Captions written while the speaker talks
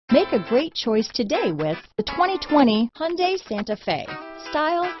Make a great choice today with the 2020 Hyundai Santa Fe.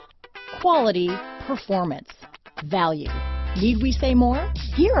 Style, quality, performance, value. Need we say more?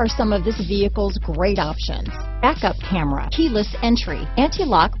 Here are some of this vehicle's great options: backup camera, keyless entry,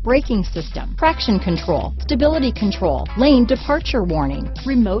 anti-lock braking system, traction control, stability control, lane departure warning,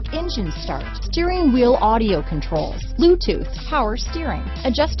 remote engine start, steering wheel audio controls, Bluetooth, power steering,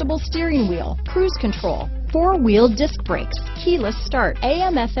 adjustable steering wheel, cruise control, four-wheel disc brakes, keyless start,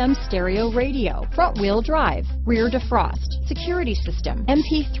 AM/FM stereo radio, front-wheel drive, rear defrost, security system,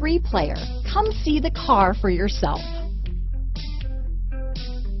 MP3 player. Come see the car for yourself.